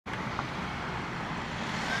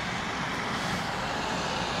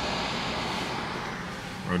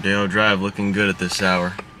Rodeo Drive looking good at this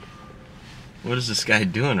hour. What is this guy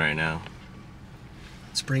doing right now?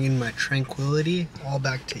 It's bringing my tranquility all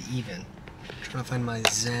back to even. Trying to find my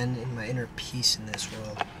zen and my inner peace in this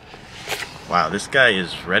world. Wow, this guy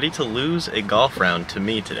is ready to lose a golf round to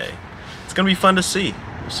me today. It's gonna be fun to see.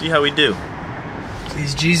 We'll see how we do.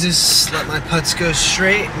 Please, Jesus, let my putts go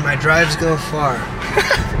straight and my drives go far.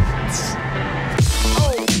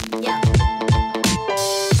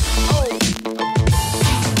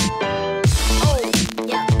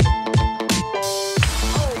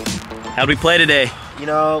 How'd we play today? You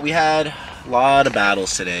know, we had a lot of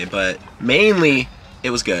battles today, but mainly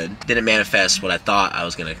it was good. Didn't manifest what I thought I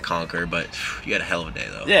was gonna conquer, but you had a hell of a day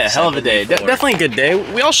though. Yeah, hell of a day. Definitely a good day.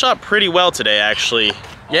 We all shot pretty well today, actually.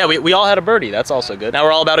 Yeah, we all had a birdie. That's also good. Now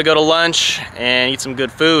we're all about to go to lunch and eat some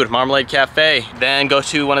good food. Marmalade Cafe. Then go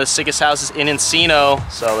to one of the sickest houses in Encino.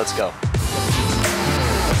 So let's go.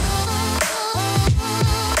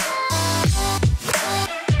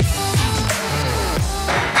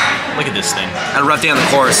 Look at this thing. Had a rough day on the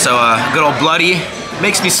course, so good old bloody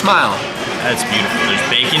makes me smile. That's beautiful. There's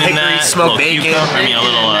bacon in that. Smoked bacon. I mean, a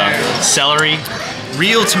little celery.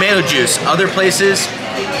 Real tomato juice. Other places,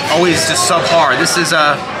 always just subpar. This is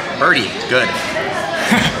birdie. Good.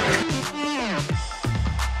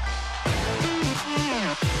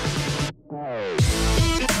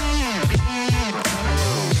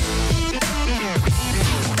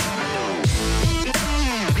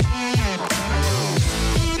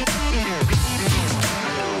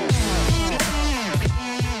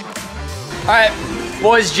 Alright,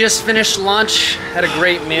 boys, just finished lunch, had a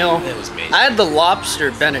great meal. It was amazing. I had the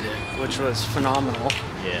lobster Benedict, which was phenomenal.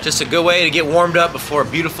 Yeah. Just a good way to get warmed up before a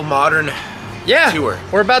beautiful modern tour.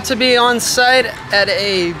 We're about to be on site at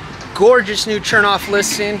a gorgeous new Chernov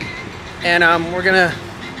listing, and we're gonna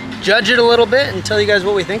judge it a little bit and tell you guys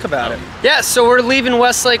what we think about it. Yeah, so we're leaving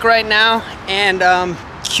Westlake right now, and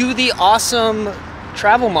cue the awesome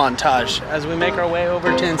travel montage as we make our way over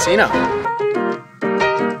to Encino.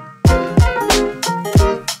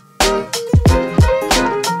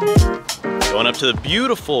 Up to the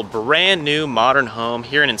beautiful brand new modern home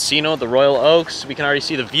here in Encino, the Royal Oaks. We can already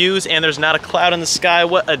see the views and there's not a cloud in the sky.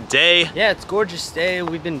 What a day. Yeah, it's a gorgeous day.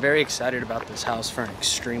 We've been very excited about this house for an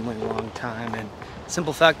extremely long time, and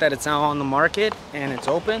simple fact that it's now on the market and it's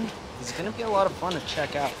open is gonna be a lot of fun to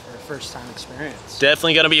check out for a first time experience.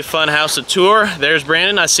 Definitely gonna be a fun house to tour. There's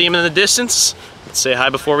Brandon, I see him in the distance. Let's say hi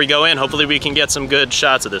before we go in. Hopefully we can get some good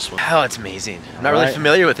shots of this one. Oh, it's amazing. I'm not really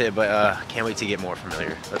familiar with it, but can't wait to get more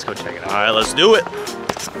familiar. Let's go check it out. All right, let's do it.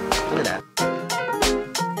 Look at that.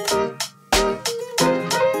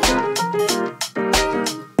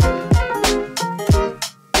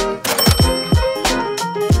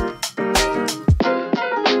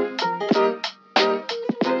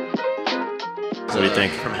 What do you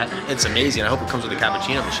think? It's amazing. I hope it comes with a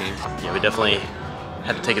cappuccino machine. Yeah, we definitely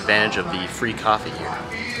had to take advantage of the free coffee here.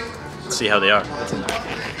 Let's see how they are.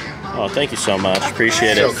 Oh, thank you so much.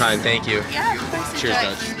 Appreciate it. So kind, thank you. Yeah, cheers,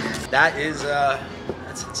 Dutch. That is,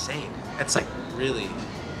 that's insane. That's like really.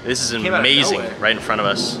 This is amazing right in front of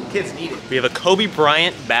us. Kids need it. We have a Kobe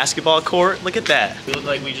Bryant basketball court. Look at that. We look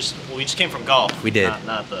like we just came from golf. We did.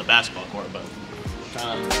 Not the basketball court, but.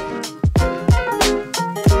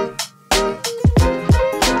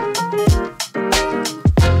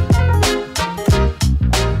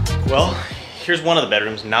 Well, here's one of the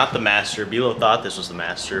bedrooms, not the master. Bilo thought this was the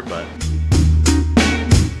master, but.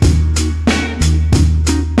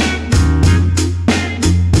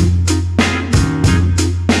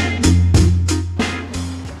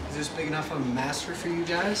 Is this big enough of a master for you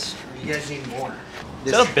guys? Or do you guys need more?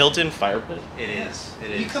 Is that a built-in fire pit? It is.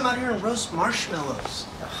 It You is. come out here and roast marshmallows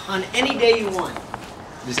on any day you want.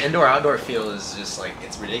 This indoor-outdoor feel is just like,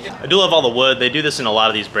 it's ridiculous. I do love all the wood. They do this in a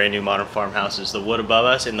lot of these brand new modern farmhouses. The wood above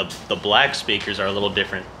us and the black speakers are a little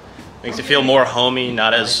different. Makes it feel more homey,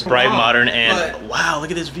 not as bright, modern, and wow,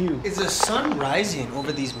 look at this view. Is the sun rising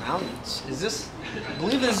over these mountains? Is this, I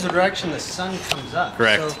believe this is the direction the sun comes up.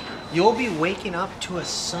 Correct. So you'll be waking up to a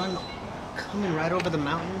sun coming right over the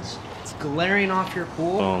mountains. It's glaring off your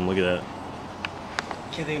pool. Boom, look at that.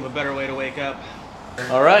 Can't think of a better way to wake up.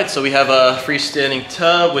 All right, so we have a freestanding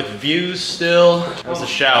tub with views still. There's the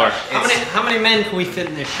shower. How many men can we fit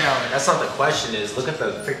in this shower? That's not the question. Is look at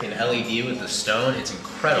the freaking LED with the stone. It's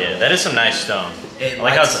incredible. Yeah, that is some nice stone. It I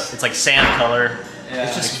like how lights- it's like sand color. Yeah.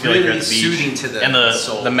 It's just Feel like you're really at the beach. soothing to the and the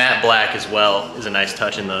soul. the matte black as well is a nice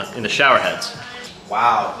touch in the shower heads.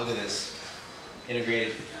 Wow, look at this.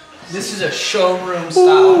 Integrated This is a showroom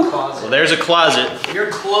style closet. Well, there's a closet. Your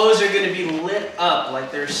clothes are going to be lit up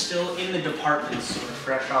like they're still in the department store,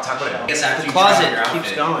 fresh off the shelf. The closet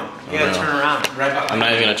keeps going. You gotta turn around. Right behind. I'm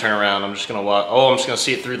not even gonna turn around. I'm just gonna walk. Oh, I'm just gonna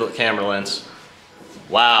see it through the camera lens.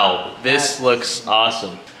 Wow, this looks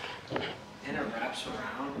awesome. And it wraps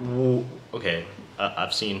around. Ooh, okay,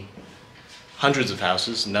 I've seen hundreds of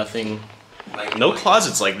houses. Nothing, no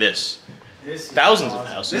closets like this. Thousands of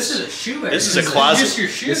houses. This is a shoe area. This is a closet. Just your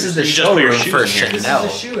shoes. This is the You just put your showroom shoes for in here. Chernov.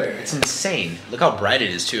 This is a shoe area. It's insane. Look how bright it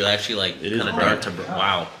is too. Actually, like It is kind of bright. dark to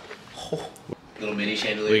wow. Little mini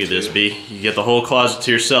chandelier. Look at this, too. B. You get the whole closet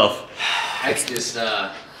to yourself. It's just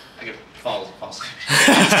I could fall asleep.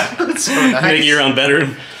 It's so nice. Make your own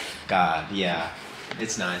bedroom. God, yeah.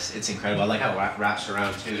 It's nice. It's incredible. I like how it wraps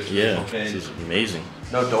around too. It's Yeah, really this is amazing.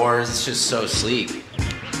 no doors. It's just so sleek.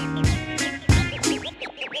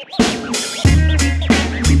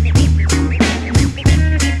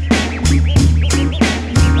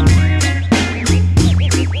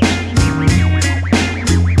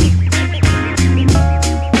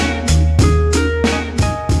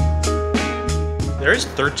 There is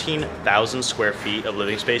 13,000 square feet of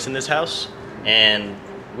living space in this house, and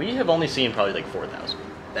we have only seen probably like 4,000.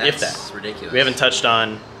 If that. That's ridiculous. We haven't touched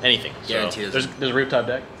on anything. So Guarantee there's a rooftop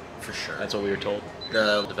deck. for sure. That's what we were told.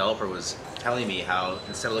 The developer was telling me how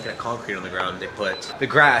instead of looking at concrete on the ground, they put the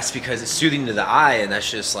grass because it's soothing to the eye, and that's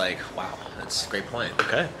just like, wow, that's a great point.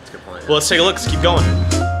 Okay. That's a good point. Well, let's take a look. Let's keep going.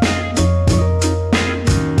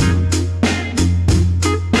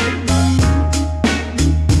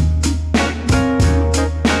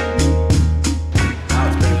 Wow,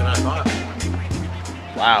 it's better than I thought.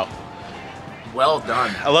 Wow. Well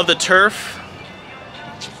done. I love the turf.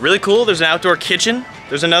 Really cool. There's an outdoor kitchen.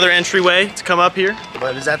 There's another entryway to come up here.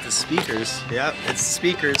 But is that the speakers? Yep, it's the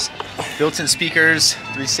speakers. Built-in speakers,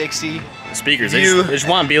 360. The speakers. View. They just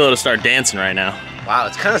want Bilo to start dancing right now. Wow,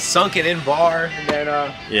 it's kind of sunken in bar, and then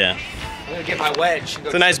Yeah. I'm gonna get my wedge. And go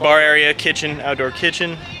It's a nice bar area, kitchen, outdoor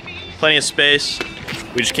kitchen, plenty of space.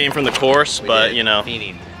 We just came from the course, but you know,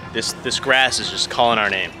 Feeding. this grass is just calling our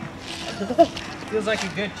name. Feels like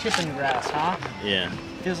a good chipping grass, huh? Yeah.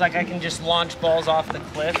 Feels like I can just launch balls off the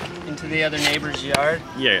cliff into the other neighbor's yard.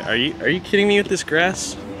 Yeah. Are you kidding me with this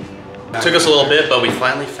grass? Took us a little bit, but we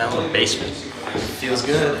finally found the basement. Feels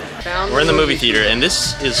good. We're in the movie theater, and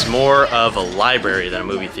this is more of a library than a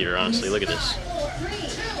movie theater, honestly. Look at this.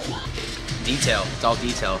 Detail. It's all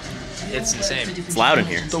detail. It's insane. It's loud in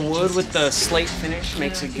here. The wood with the slate finish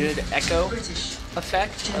makes a good echo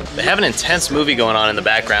effect. They have an intense movie going on in the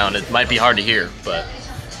background. It might be hard to hear, but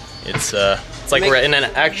it's like we're in an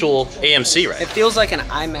actual AMC right It now. feels like an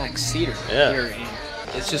IMAX theater. Yeah. Here.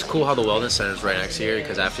 It's just cool how the wellness center is right next to here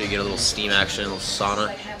because after you get a little steam action, a little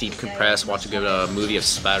sauna, deep compress, watch a good movie of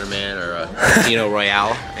Spider-Man or a Encino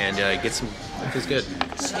Royale, and get some. It feels good.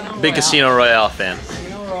 Big Casino Royale fan.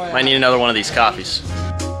 Might need another one of these coffees.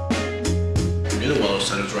 I knew the wellness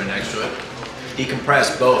center was right next to it.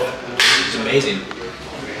 Decompress both. It's amazing.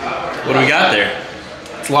 What do we got there?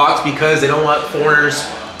 It's locked because they don't want foreigners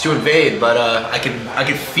to invade, but I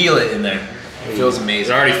could feel it in there. It feels It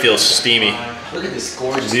amazing. already feels steamy. Look at this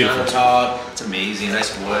gorgeous Beautiful. countertop. It's amazing.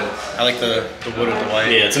 Nice wood. I like the wood with the white.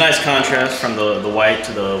 Yeah, it's a nice contrast from the white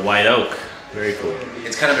to the white oak. Very cool.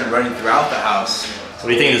 It's kind of been running throughout the house. What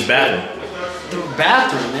do you think of this bathroom? The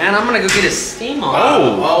bathroom, man. I'm gonna go get a steam on.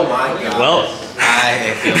 Oh my god. Well,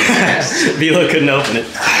 I feel blessed. Vilo couldn't open it.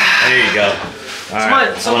 There you go. All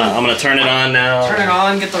right, I'm gonna turn it on now. Turn it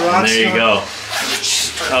on, get the And rocks. there you go.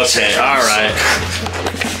 Okay, all right.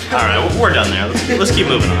 All right, we're done there. Let's keep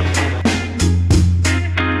moving on.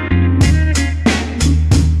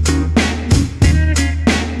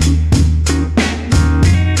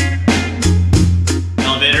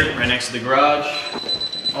 Elevator right next to the garage.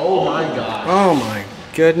 Oh my god. Oh my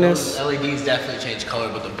goodness. LEDs definitely change color,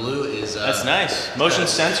 but the blue is. That's nice. Motion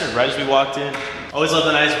censored right as we walked in. Always love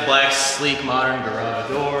the nice black, sleek, modern garage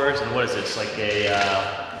doors. And what is this? Like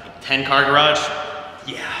a 10-car garage?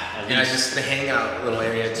 Yeah. And just the hangout little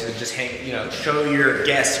area to just hang, show your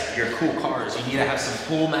guests your cool cars. You need to have some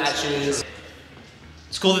pool matches.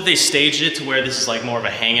 It's cool that they staged it to where this is like more of a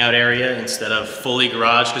hangout area instead of fully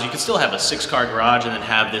garage, because you could still have a 6-car garage and then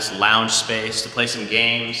have this lounge space to play some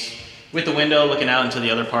games with the window looking out into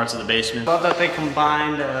the other parts of the basement. Love that they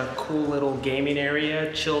combined a cool little gaming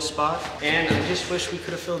area, chill spot, and I just wish we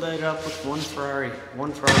could have filled that up with one Ferrari.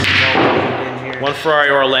 One Ferrari in here. One Ferrari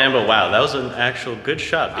or a Lambo. Wow, that was an actual good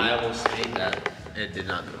shot, B. I almost made that. It did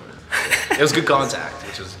not go in. It was good contact,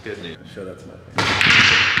 which was good news. Show that to my face.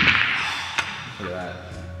 Look at that.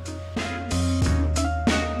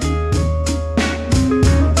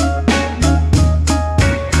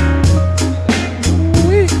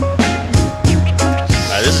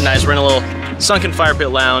 is nice. We're in a little sunken fire pit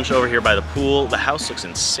lounge over here by the pool. The house looks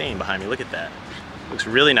insane behind me. Look at that. Looks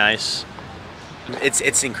really nice.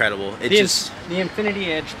 It's incredible. The Infinity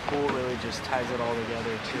Edge pool really just ties it all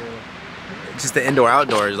together too. Just the indoor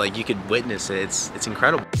outdoors, like you could witness it. It's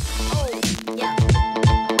incredible.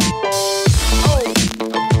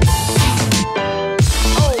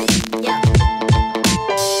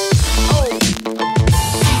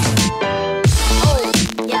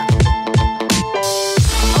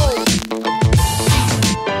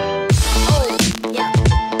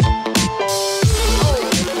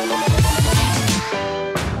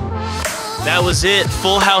 That was it.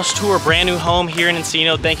 Full house tour, brand new home here in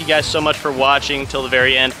Encino. Thank you guys so much for watching till the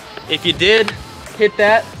very end. If you did, hit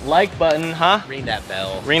that like button, huh? Ring that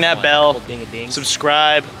bell. Ring that bell. Ding-a-ding.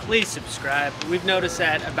 Subscribe. Please subscribe. We've noticed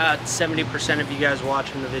that about 70% of you guys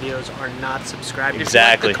watching the videos are not subscribed.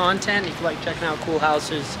 Exactly. If you like the content, if you like checking out cool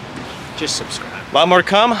houses, just subscribe. A lot more to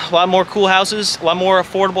come, a lot more cool houses, a lot more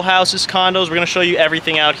affordable houses, condos. We're gonna show you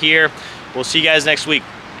everything out here. We'll see you guys next week.